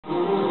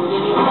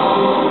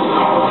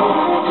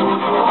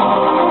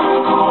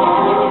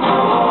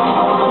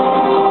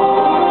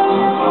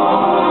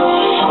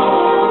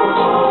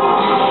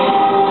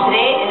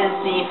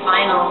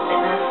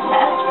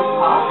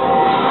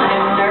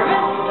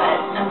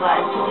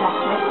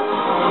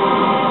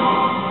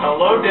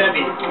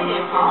Debbie.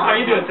 Hey, Paul. How are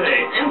you doing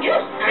today? I'm good.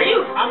 How are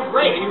you? I'm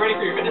great. Are you ready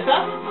for your fitness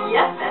test?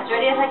 Yep, as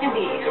ready as I can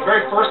be. The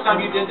very first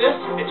time you did this,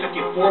 it took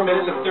you 4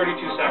 minutes and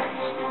 32 seconds.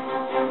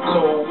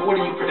 So what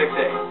do you predict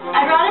today?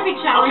 I'd rather be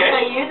challenged Okay.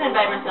 by you than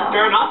by myself.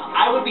 Fair enough.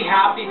 I would be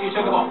happy if you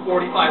took about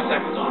 45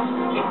 seconds off.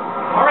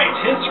 All right,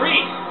 in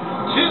 3,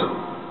 2,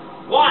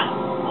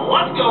 1,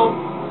 let's go.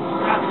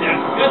 That's it.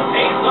 Good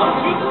pace. Let's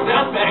keep the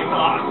sandbag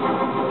toss.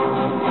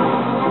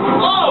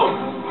 Oh!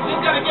 Just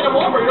gotta get him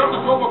over. You don't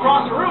have to throw him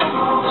across the room.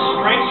 The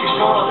strength you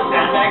showed on the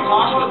sandbag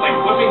toss was like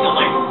whipping them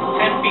like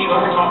 10 feet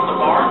over top of the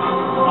bar.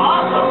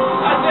 Awesome.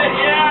 That's it.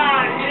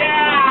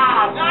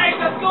 Yeah. Nice.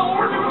 Let's go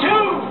over to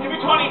 2. Give me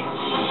 20.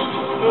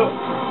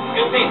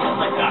 Good pace. Just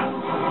like that.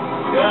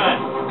 Good.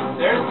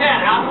 There's 10.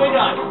 Halfway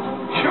done.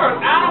 You're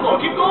an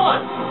animal. Keep going.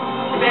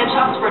 The bench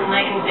ups were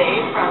night and day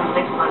from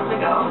 6 months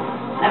ago.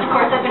 Of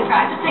course, I've been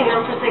practicing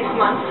them for 6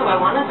 months, so I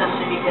wanted them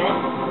to be good.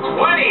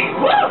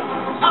 20. Woo!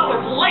 That was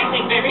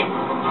lightning, baby.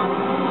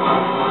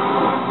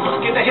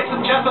 Let's get the hips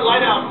and chest and lie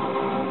down.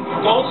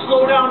 Don't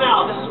slow down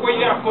now. This is where you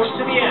gotta push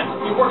to the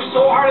end. You worked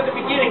so hard at the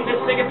beginning, this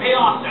thing can pay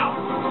off now.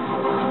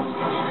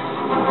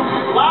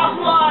 Last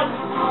one.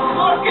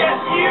 Look at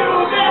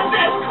you. This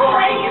is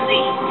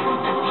crazy.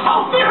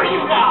 How fit are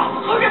you now?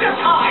 Look at this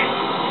time.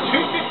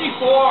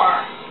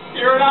 254.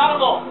 You're an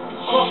animal.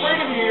 I'm afraid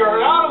of you. You're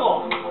an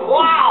animal.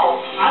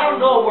 Wow. I don't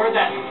know where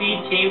that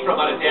speed came from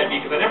out of Debbie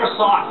because I never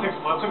saw it 6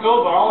 months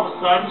ago, but all of a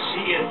sudden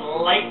she is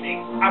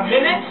lightning. A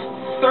minute,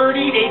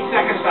 38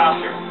 seconds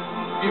faster.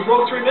 You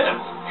broke 3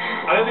 minutes.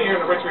 I didn't think you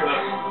were going to break 3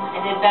 minutes. I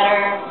did better.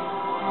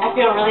 I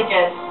feel really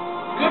good.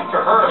 Good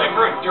for her. Like,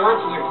 her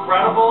endurance is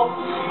incredible.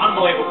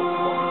 Unbelievable.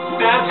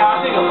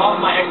 Fantastic. Above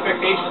my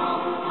expectations.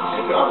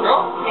 Good job,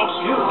 girl. Thank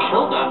you. You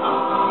killed that,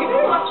 huh? You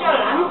better watch out.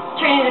 I'm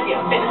training to be a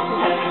fitness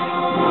competitor.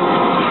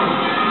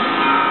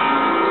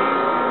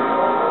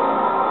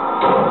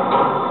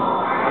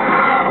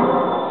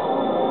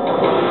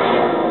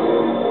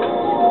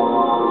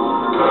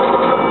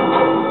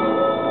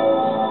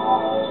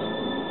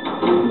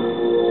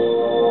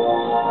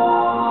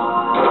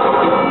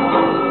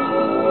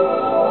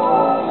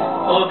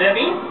 Hello,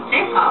 Debbie.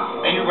 Hey,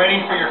 Paul. Are you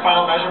ready for your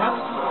final measurements?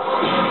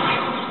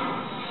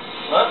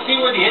 Let's see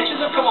where the inches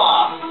have come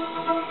off.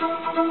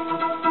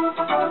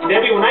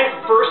 Debbie, when I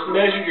first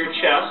measured your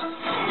chest,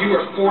 you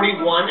were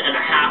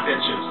 41.5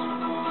 inches.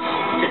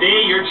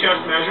 Today, your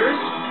chest measures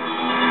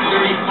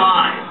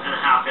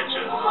 35.5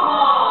 inches.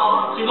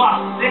 Oh. So you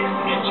lost 6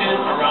 inches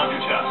around your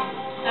chest.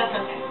 That's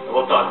okay.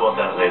 We'll talk about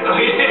that later.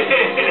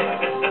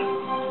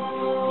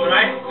 When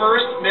I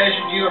first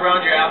measured you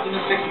around your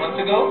abdomen 6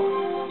 months ago,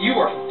 you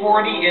were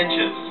 40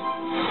 inches.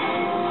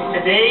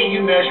 Today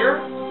you measure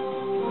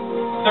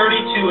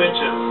 32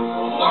 inches.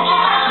 You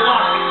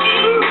lost 8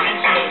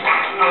 inches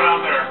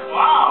around there.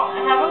 Wow.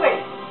 I have a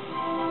weight.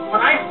 When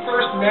I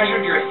first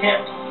measured your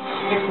hips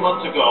 6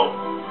 months ago,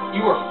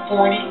 you were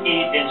 48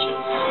 inches.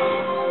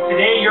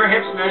 Today your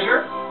hips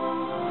measure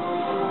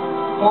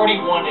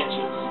 41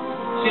 inches.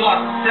 So you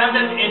lost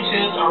 7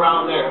 inches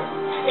around there.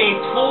 A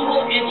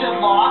total inches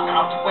lost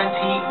of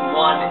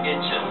 21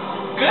 inches.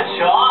 Good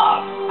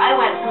job. I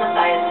went from a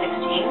size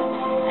 16,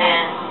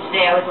 and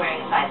today I was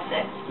wearing a size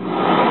 6.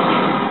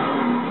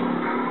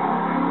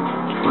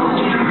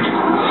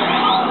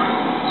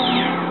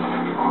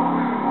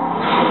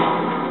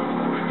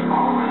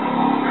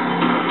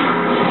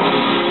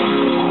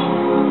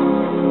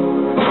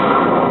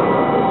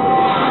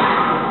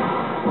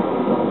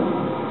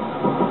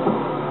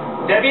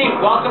 Debbie,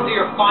 welcome to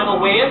your final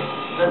weigh-in.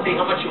 Let's see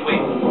how much you weigh.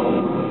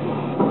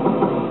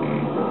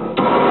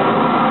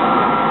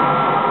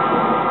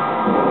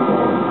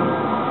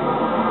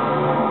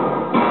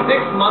 6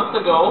 months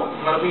ago,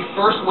 when we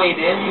first weighed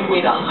in, you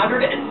weighed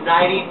 192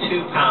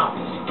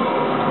 pounds.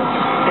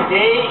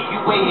 Today, you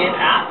weigh in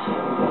at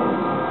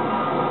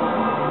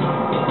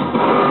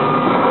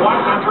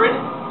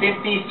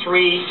 153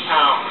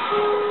 pounds.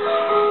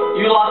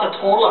 You lost a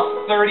total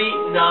of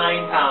 39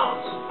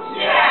 pounds.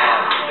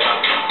 Yeah.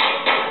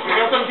 We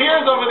got some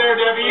tears over there,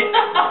 Debbie.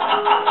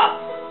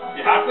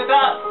 You happy with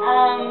that?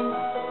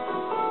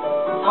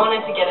 I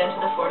wanted to get into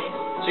the 40s.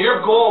 So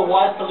your goal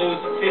was to lose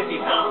 50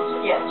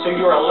 pounds. Yes. So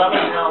you were 11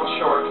 pounds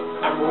short.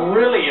 I'm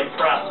really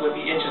impressed with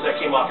the inches that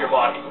came off your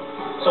body.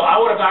 So I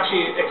would have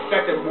actually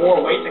expected more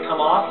weight to come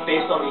off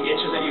based on the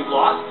inches that you've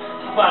lost.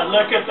 But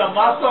look at the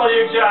muscle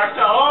you jacked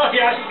up. Oh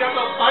yeah, she's got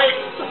the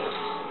spikes.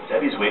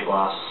 Debbie's weight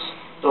loss,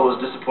 though it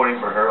was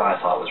disappointing for her,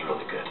 I thought was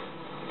really good.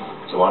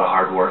 It's a lot of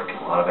hard work,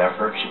 a lot of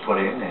effort she put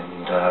in,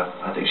 and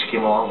I think she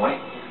came a long way.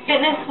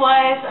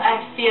 Fitness-wise,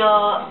 I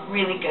feel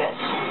really good.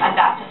 I'm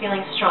back to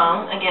feeling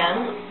strong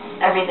again.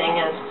 Everything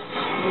has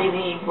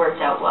really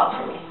worked out well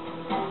for me.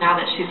 Now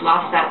that she's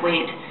lost that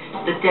weight,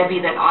 the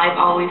Debbie that I've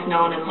always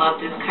known and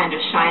loved is kind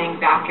of shining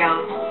back out.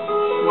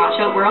 Watch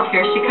out, world,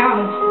 here she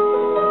comes.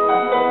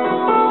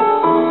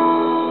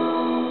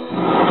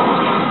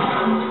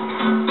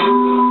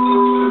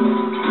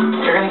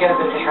 You're gonna get a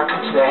bit of a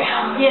haircut today.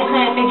 Yes,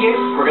 I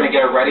figured. We're going to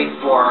get her ready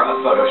for a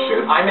photo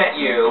shoot. I met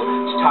you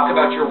to talk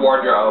about your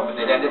wardrobe, and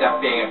it ended up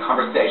being a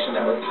conversation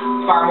that was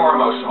far more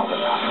emotional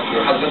than that.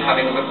 Your husband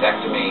having a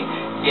vasectomy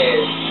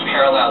is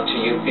parallel to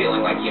you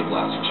feeling like you've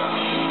lost a child.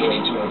 You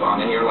need to move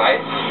on in your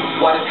life.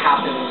 What has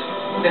happened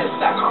since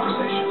that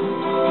conversation?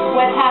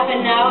 What's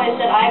happened now is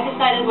that I've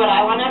decided what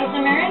I want out of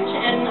the marriage,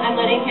 and I'm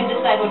letting him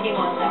decide what he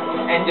wants out of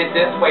it. And did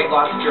this weight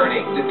loss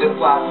journey, did this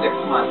last 6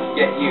 months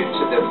get you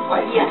to this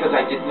place? Yes. Because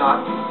I did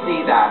not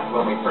see that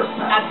when we first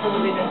met.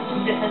 Absolutely,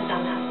 this has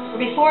done that.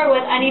 Before it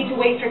was, I need to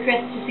wait for Chris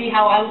to see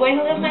how I'm going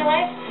to live my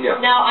life. Yeah.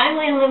 Now I'm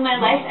going to live my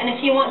life, and if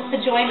he wants to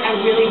join, I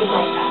really would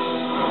like that.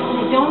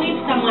 I don't need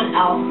someone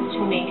else to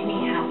make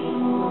me happy,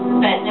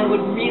 but I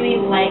would really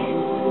like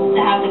to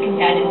have the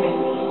companion with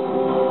me.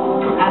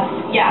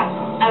 Yeah,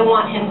 I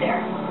want him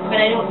there, but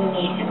I don't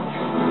need him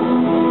there.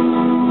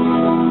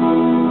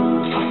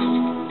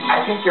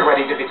 I think you're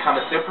ready to become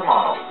a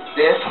supermodel.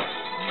 This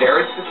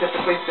very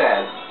specifically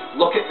says,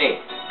 look at me.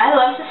 I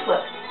love this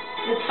look.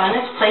 It's fun,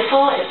 it's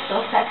playful, it's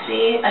so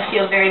sexy. I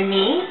feel very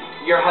me.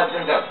 Your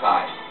husband's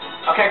outside.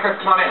 Okay,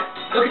 Chris, come on in.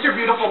 Look at your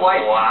beautiful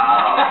wife.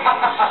 Wow.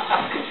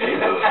 Do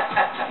you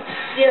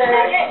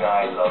like it?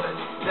 I love it.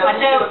 Doesn't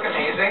she look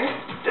amazing?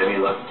 Debbie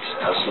looked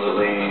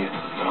absolutely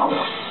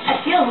phenomenal. I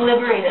feel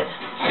liberated.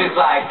 She's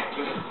like,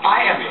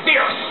 I am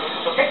fierce.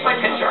 So take my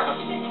picture.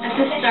 At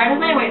the start of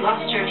my weight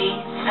loss journey,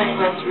 I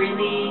was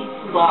really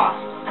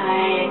lost.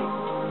 I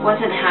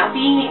wasn't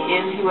happy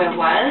in who I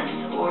was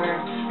or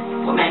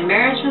what my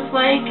marriage was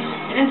like.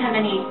 I didn't have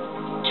any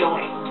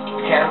joy.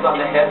 Hands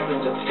on the hips and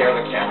just stare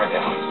the camera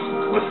down.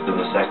 With the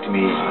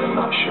vasectomy, I'm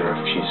not sure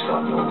if she's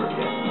gotten over it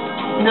yet.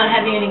 Not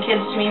having any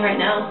kids to me right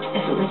now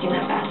isn't looking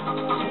that bad.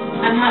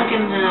 I'm not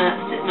going to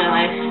sit my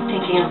life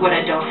thinking of what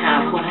I don't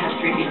have when I have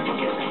 3 beautiful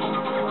kids at home.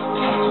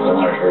 I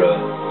wanted her to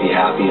be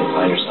happy and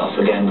find herself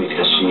again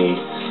because she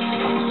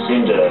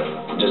seemed to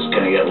just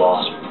kind of get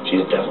lost.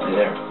 She's definitely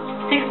there.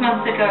 6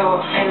 months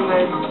ago, I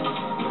was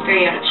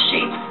very out of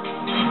shape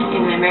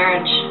in my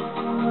marriage,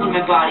 in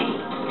my body.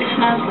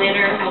 6 months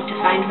later, I've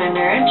defined my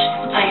marriage.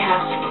 I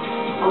have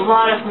a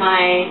lot of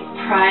my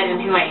pride in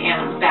who I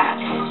am back.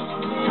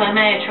 So am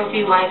I a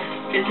trophy wife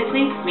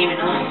physically? Maybe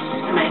not.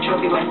 Am I a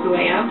trophy wife who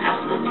I am?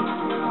 Absolutely.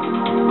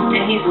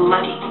 And he's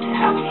lucky.